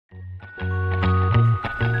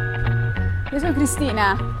Io sono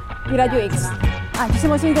Cristina di Radio X. Ci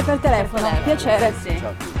siamo sentite per telefono. Piacere. Sì.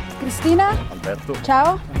 Ciao. Cristina? Alberto.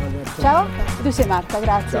 Ciao. Ciao. E tu sei Marta,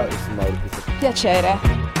 grazie. Ciao, sono Mauro.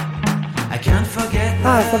 Piacere.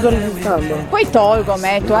 Sta registrando. Poi tolgo,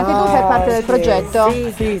 metto. Anche tu fai parte del progetto?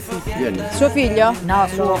 Sì. Vieni. Suo figlio? No,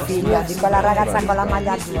 suo figlio, di quella ragazza con la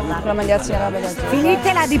maglia azzurra. Con la magliazzina azzurra.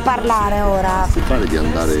 Finitela di parlare ora. Si pare di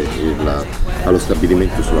andare allo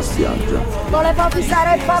stabilimento sulla spiaggia. Volevo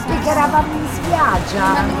avvisare il papi che eravamo in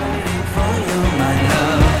spiaggia.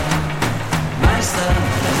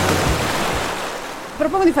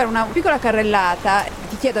 Propongo di fare una piccola carrellata.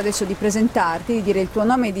 Ti chiedo adesso di presentarti, di dire il tuo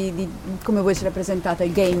nome, di come vuoi essere presentata,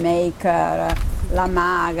 il game maker, la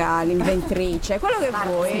maga, l'inventrice, quello che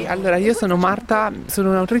vuoi. Allora, io sono Marta, sono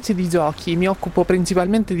un'autrice di giochi, mi occupo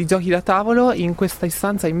principalmente di giochi da tavolo. In questa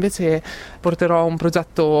istanza invece porterò un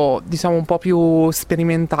progetto, diciamo, un po' più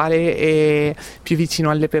sperimentale e più vicino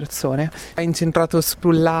alle persone. È incentrato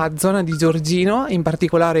sulla zona di Giorgino, in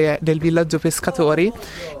particolare del Villaggio Pescatori.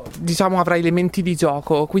 Diciamo avrà elementi di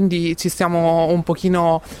gioco, quindi ci stiamo un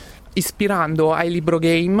pochino ispirando ai libro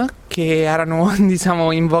game che erano,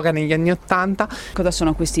 diciamo, in voga negli anni '80. Cosa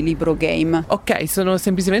sono questi libro game? Ok, sono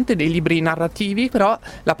semplicemente dei libri narrativi, però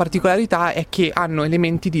la particolarità è che hanno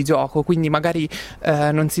elementi di gioco, quindi magari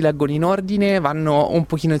non si leggono in ordine, vanno un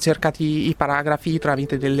pochino cercati i paragrafi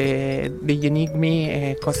tramite degli enigmi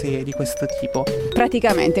e cose di questo tipo.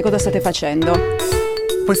 Praticamente cosa state facendo?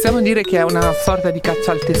 Possiamo dire che è una sorta di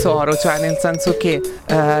caccia al tesoro, cioè nel senso che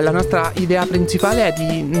la nostra idea principale è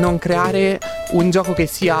di non creare un gioco che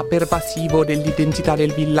sia pervasivo dell'identità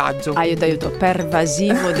del villaggio. Aiuto,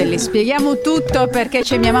 pervasivo spieghiamo tutto, perché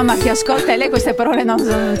c'è mia mamma che ascolta e lei queste parole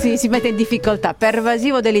si mette in difficoltà.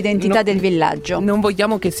 Pervasivo dell'identità del villaggio. Non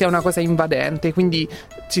vogliamo che sia una cosa invadente, quindi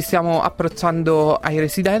ci stiamo approcciando ai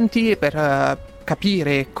residenti per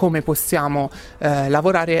capire come possiamo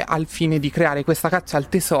lavorare al fine di creare questa caccia al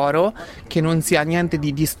tesoro che non sia niente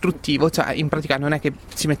di distruttivo, cioè in pratica non è che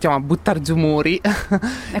ci mettiamo a buttare giù muri.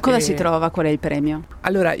 E cosa si trova? Qual è il premio?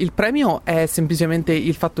 Allora, il premio è semplicemente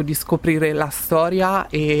il fatto di scoprire la storia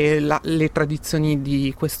e le tradizioni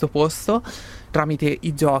di questo posto tramite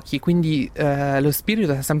i giochi, quindi lo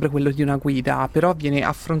spirito è sempre quello di una guida, però viene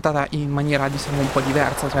affrontata in maniera, diciamo, un po'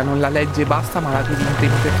 diversa, cioè non la leggi e basta, ma la vivi in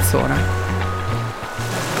prima persona.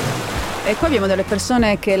 E qua abbiamo delle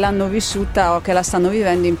persone che l'hanno vissuta o che la stanno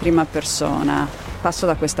vivendo in prima persona. Passo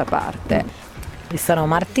da questa parte. Sono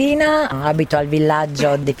Martina, abito al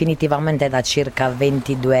villaggio definitivamente da circa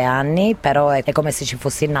 22 anni, però è come se ci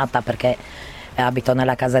fossi nata perché abito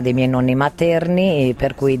nella casa dei miei nonni materni,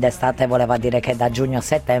 per cui d'estate voleva dire che da giugno a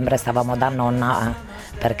settembre stavamo da nonna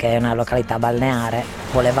perché è una località balneare,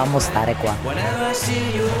 volevamo stare qua.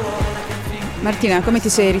 Martina, come ti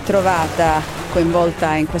sei ritrovata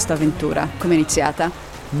coinvolta in questa avventura? Come è iniziata?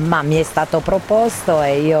 Ma mi è stato proposto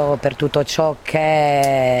e io per tutto ciò che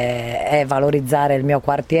è valorizzare il mio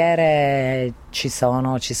quartiere ci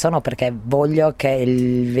sono perché voglio che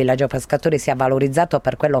il Villaggio Pescatori sia valorizzato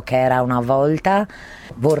per quello che era una volta.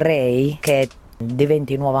 Vorrei che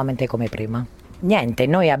diventi nuovamente come prima. Niente,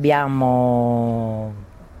 noi abbiamo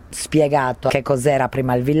spiegato che cos'era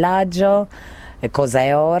prima il villaggio, cosa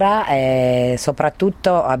è ora e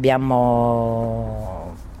soprattutto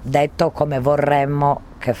abbiamo detto come vorremmo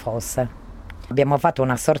che fosse. Abbiamo fatto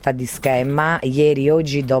una sorta di schema ieri,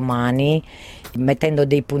 oggi, domani, mettendo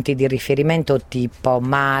dei punti di riferimento tipo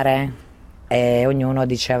mare, e ognuno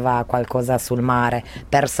diceva qualcosa sul mare,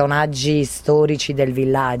 personaggi storici del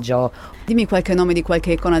villaggio. Dimmi qualche nome di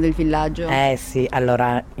qualche icona del villaggio. Sì,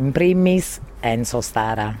 allora in primis Enzo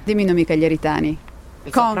Stara. Dimmi i nomi cagliaritani.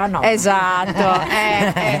 Esatto,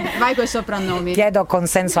 vai con i soprannomi. Chiedo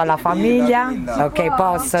consenso alla famiglia. Ok,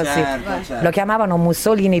 posso? Certo. Lo chiamavano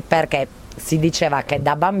Mussolini perché si diceva che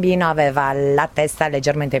da bambino aveva la testa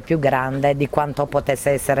leggermente più grande di quanto potesse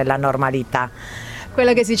essere la normalità.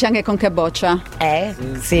 Quella che si dice anche con che boccia?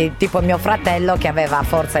 Sì, tipo mio fratello che aveva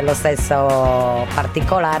forse lo stesso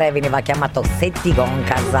particolare veniva chiamato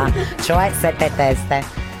Settigoncasa, cioè 7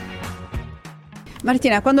 teste.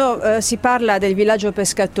 Martina, quando si parla del Villaggio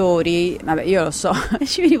Pescatori, vabbè, io lo so,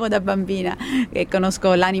 ci venivo da bambina e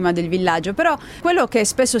conosco l'anima del villaggio, però quello che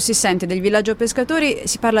spesso si sente del Villaggio Pescatori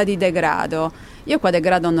si parla di degrado. Io qua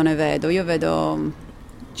degrado non ne vedo, io vedo...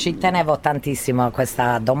 Ci tenevo tantissimo a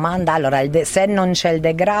questa domanda. Allora, se non c'è il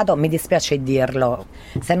degrado, mi dispiace dirlo,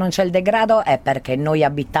 se non c'è il degrado è perché noi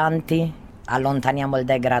abitanti allontaniamo il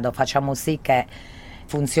degrado, facciamo sì che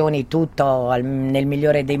funzioni tutto nel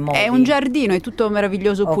migliore dei modi. È un giardino, è tutto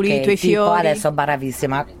meraviglioso, pulito, i fiori. Adesso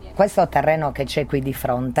bravissima. Questo terreno che c'è qui di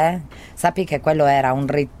fronte, sappi che quello era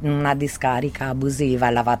una discarica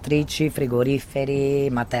abusiva, lavatrici, frigoriferi,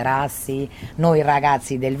 materassi. Noi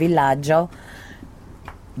ragazzi del villaggio,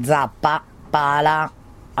 zappa, pala,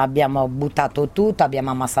 abbiamo buttato tutto,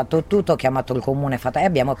 abbiamo ammassato tutto, chiamato il comune e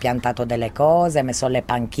abbiamo piantato delle cose, messo le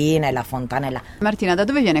panchine, la fontanella. Martina, da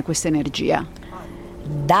dove viene questa energia?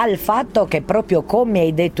 Dal fatto che, proprio come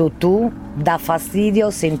hai detto tu, dà fastidio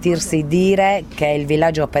sentirsi dire che il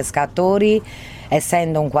Villaggio Pescatori,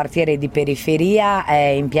 essendo un quartiere di periferia, è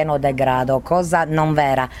in pieno degrado, cosa non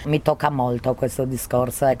vera. Mi tocca molto questo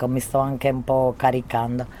discorso, ecco, mi sto anche un po'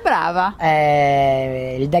 caricando. Brava!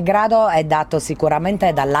 Il degrado è dato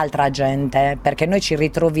sicuramente dall'altra gente, perché noi ci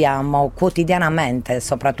ritroviamo quotidianamente,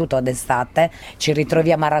 soprattutto d'estate, ci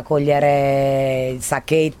ritroviamo a raccogliere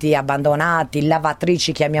sacchetti abbandonati,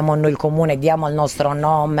 lavatrici, chiamiamo noi il comune, diamo il nostro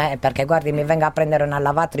nome, perché guardi, mi venga a prendere una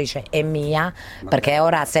lavatrice, è mia, perché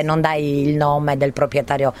ora se non dai il nome del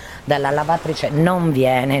proprietario della lavatrice non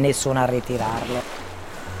viene nessuno a ritirarlo.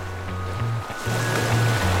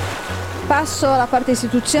 Passo alla parte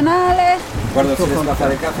istituzionale. Guarda, se riesco a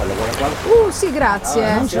fare capo, lavora qua. Sì,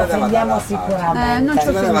 grazie. Non ci offendiamo sicuramente. Non ci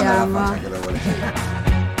offendiamo.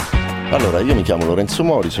 Allora, io mi chiamo Lorenzo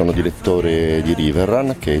Mori, sono direttore di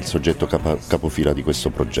Riverrun, che è il soggetto capofila di questo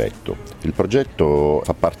progetto. Il progetto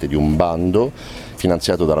fa parte di un bando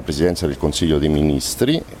finanziato dalla Presidenza del Consiglio dei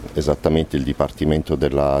Ministri, esattamente il Dipartimento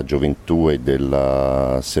della Gioventù e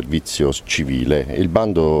del Servizio Civile. Il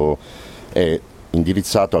bando è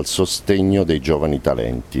indirizzato al sostegno dei giovani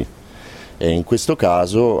talenti. E in questo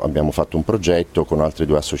caso abbiamo fatto un progetto con altre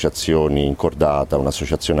 2 associazioni in cordata,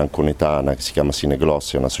 un'associazione anconetana che si chiama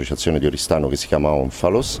Sinegloss e un'associazione di Oristano che si chiama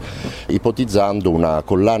Onfalos, ipotizzando una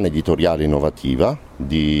collana editoriale innovativa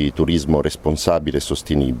di turismo responsabile e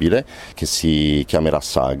sostenibile che si chiamerà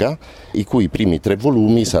Saga, i cui primi 3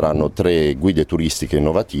 volumi saranno 3 guide turistiche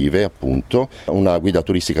innovative, appunto, una guida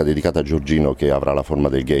turistica dedicata a Giorgino che avrà la forma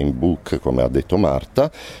del game book, come ha detto Marta,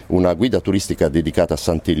 una guida turistica dedicata a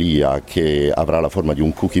Sant'Elia che avrà la forma di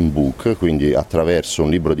un cooking book, quindi attraverso un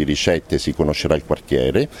libro di ricette si conoscerà il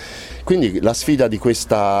quartiere. Quindi la sfida di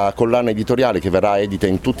questa collana editoriale, che verrà edita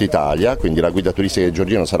in tutta Italia, quindi la guida turistica di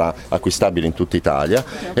Giorgino sarà acquistabile in tutta Italia,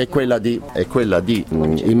 è quella di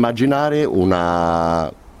immaginare un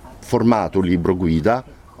formato libro guida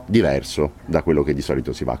diverso da quello che di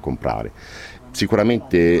solito si va a comprare.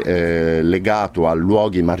 Sicuramente legato a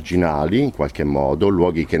luoghi marginali, in qualche modo,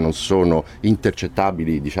 luoghi che non sono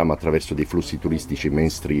intercettabili, diciamo, attraverso dei flussi turistici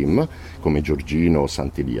mainstream come Giorgino o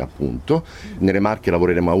Sant'Elia, appunto. Nelle Marche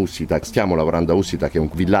lavoreremo a Ussita, stiamo lavorando a Ussita, che è un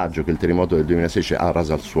villaggio che il terremoto del 2016 ha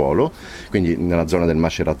raso al suolo, quindi nella zona del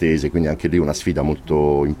Maceratese, quindi anche lì una sfida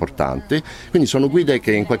molto importante. Quindi sono guide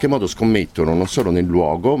che in qualche modo scommettono non solo nel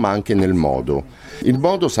luogo ma anche nel modo. Il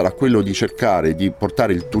modo sarà quello di cercare di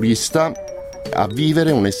portare il turista a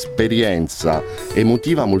vivere un'esperienza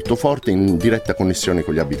emotiva molto forte in diretta connessione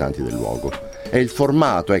con gli abitanti del luogo. E il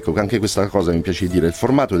formato, ecco, anche questa cosa mi piace dire, il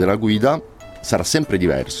formato della guida sarà sempre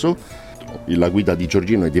diverso. La guida di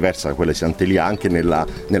Giorgino è diversa da quella di Sant'Elia anche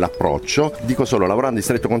nell'approccio. Dico solo, lavorando in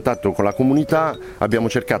stretto contatto con la comunità, abbiamo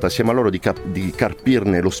cercato assieme a loro di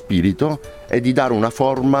carpirne lo spirito e di dare una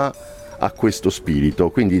forma a questo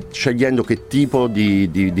spirito, quindi scegliendo che tipo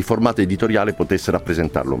di formato editoriale potesse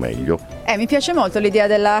rappresentarlo meglio. Mi piace molto l'idea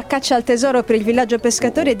della caccia al tesoro per il Villaggio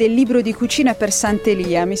Pescatori e del libro di cucina per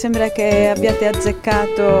Sant'Elia. Mi sembra che abbiate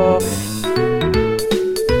azzeccato.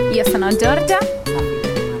 Io sono Giorgia,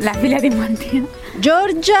 la figlia di Martina.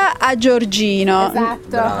 Giorgia a Giorgino.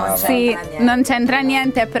 Esatto, sì, non c'entra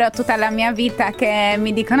niente, però tutta la mia vita che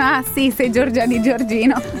mi dicono sì, sei Giorgia di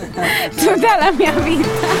Giorgino. Tutta la mia vita.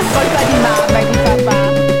 Colpa di mamma e di papà.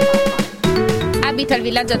 Abito al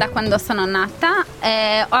villaggio da quando sono nata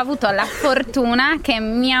e ho avuto la fortuna che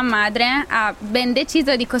mia madre ha ben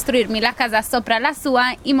deciso di costruirmi la casa sopra la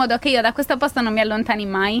sua, in modo che io da questo posto non mi allontani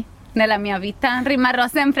mai nella mia vita. Rimarrò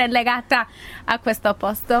sempre legata a questo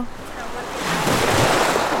posto.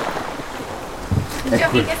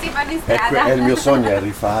 Giochi che si fanno in strada. È il mio sogno è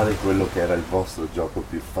rifare quello che era il vostro gioco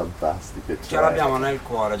più fantastico, cioè ce l'abbiamo nel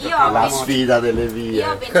cuore, la sfida delle vie. Io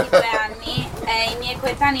ho 22 anni e i miei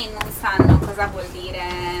coetanei non sanno cosa vuol dire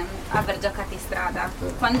aver giocato in strada.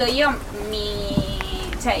 Quando io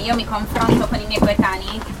mi confronto con i miei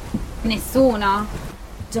coetanei, nessuno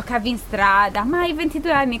giocavi in strada, ma hai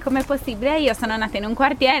 22 anni, com'è possibile? Io sono nata in un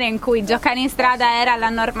quartiere in cui giocare in strada era la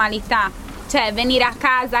normalità. Cioè venire a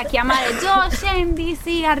casa, chiamare Gio, scendi,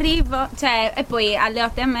 sì, arrivo, cioè, e poi alle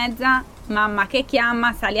 8:30 mamma che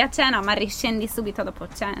chiama, sali a cena, ma riscendi subito dopo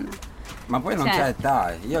cena. Ma poi non Cioè. c'è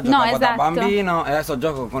età, io giocavo da esatto. bambino e adesso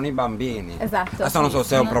gioco con i bambini. Esatto. Adesso non so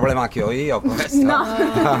se è un problema che ho io questo. No.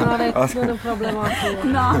 Non è un problema tuo.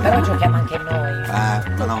 No. Però giochiamo anche noi.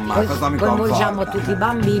 Ma non, ma cosa mi Coinvolgiamo conforta? tutti i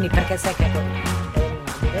bambini perché sai che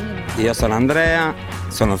Io sono Andrea,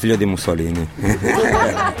 sono figlio di Mussolini.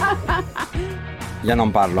 Io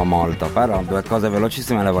non parlo molto, però 2 cose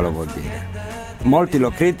velocissime le volevo dire. Molti lo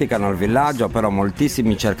criticano il villaggio, però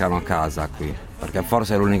moltissimi cercano casa qui, perché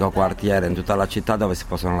forse è l'unico quartiere in tutta la città dove si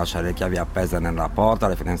possono lasciare le chiavi appese nella porta,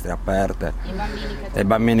 le finestre aperte, i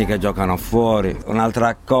bambini che giocano fuori.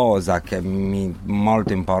 Un'altra cosa che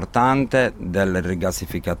molto importante del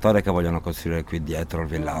rigassificatore che vogliono costruire qui dietro il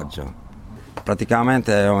villaggio.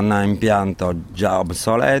 Praticamente è un impianto già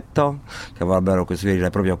obsoleto che vorrebbero costruire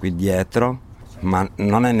proprio qui dietro, ma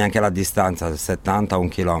non è neanche la distanza, 70 o 1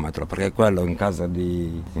 chilometro, perché quello in caso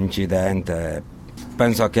di incidente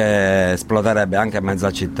penso che esploderebbe anche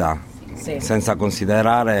mezza città, senza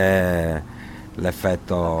considerare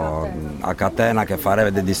l'effetto a catena che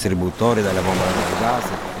farebbe dei distributori, delle bombe di gas.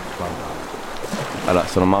 Allora,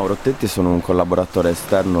 sono Mauro Tetti, sono un collaboratore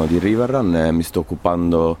esterno di Riverrun e mi sto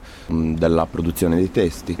occupando della produzione dei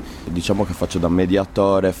testi. Diciamo che faccio da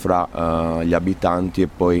mediatore fra gli abitanti e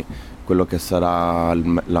poi quello che sarà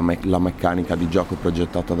la meccanica di gioco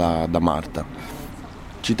progettata da Marta.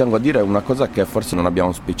 Ci tengo a dire una cosa che forse non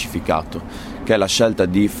abbiamo specificato, che la scelta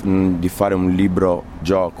di fare un libro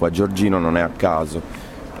gioco a Giorgino non è a caso,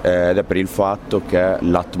 ed è per il fatto che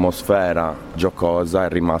l'atmosfera giocosa è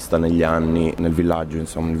rimasta negli anni nel villaggio,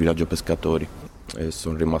 insomma, nel Villaggio Pescatori. E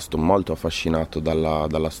sono rimasto molto affascinato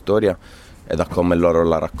dalla storia e da come loro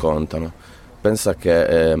la raccontano. Pensa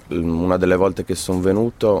che una delle volte che sono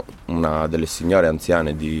venuto, una delle signore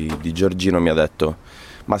anziane di Giorgino mi ha detto: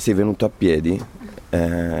 ma sei venuto a piedi?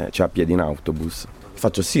 Cioè a piedi in autobus.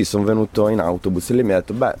 Faccio sì, sono venuto in autobus, e lei mi ha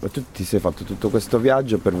detto: beh, ma tu ti sei fatto tutto questo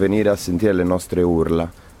viaggio per venire a sentire le nostre urla,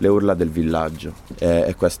 le urla del villaggio.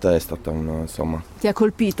 E questa è stata una, insomma... Ti ha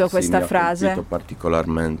colpito questa mi frase? Mi ha colpito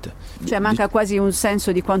particolarmente. Cioè manca quasi un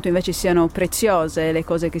senso di quanto invece siano preziose le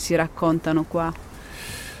cose che si raccontano qua.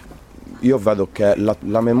 Io vedo che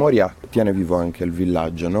la memoria tiene vivo anche il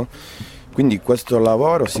villaggio, no? Quindi questo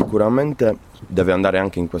lavoro sicuramente deve andare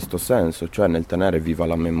anche in questo senso, cioè nel tenere viva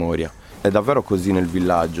la memoria. È davvero così nel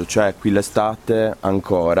villaggio, cioè qui l'estate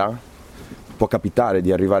ancora può capitare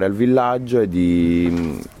di arrivare al villaggio e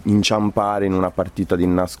di inciampare in una partita di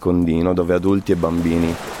nascondino dove adulti e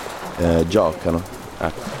bambini giocano.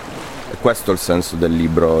 Ecco. E questo è il senso del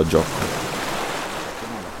libro gioco.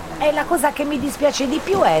 E la cosa che mi dispiace di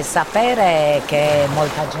più è sapere che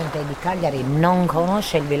molta gente di Cagliari non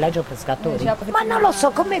conosce il Villaggio Pescatori. Ma non lo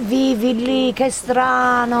so, come vivi lì? Che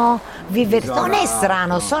strano. Non è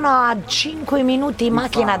strano, sono a 5 minuti in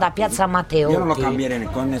macchina da Piazza Matteotti. Io non lo cambierei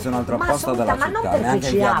con nessun altro posto della ma città, non perché neanche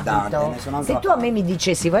ci via abito. Dante, Se tu a me mi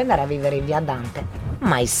dicessi vuoi andare a vivere in via Dante,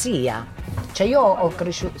 mai sia. Cioè io ho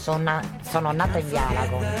cresciuto, sono nata in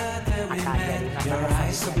Villaggio a Cagliari.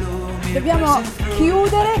 Dobbiamo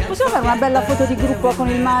chiudere. Possiamo fare una bella foto di gruppo con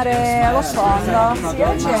il mare allo sfondo? Sì,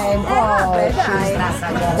 oggi è un po'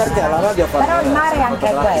 Perché la radio fa... però il mare è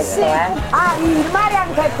anche questo, Ah, il mare è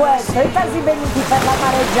anche questo, i casi venuti per la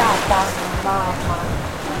mareggiata. Mamma.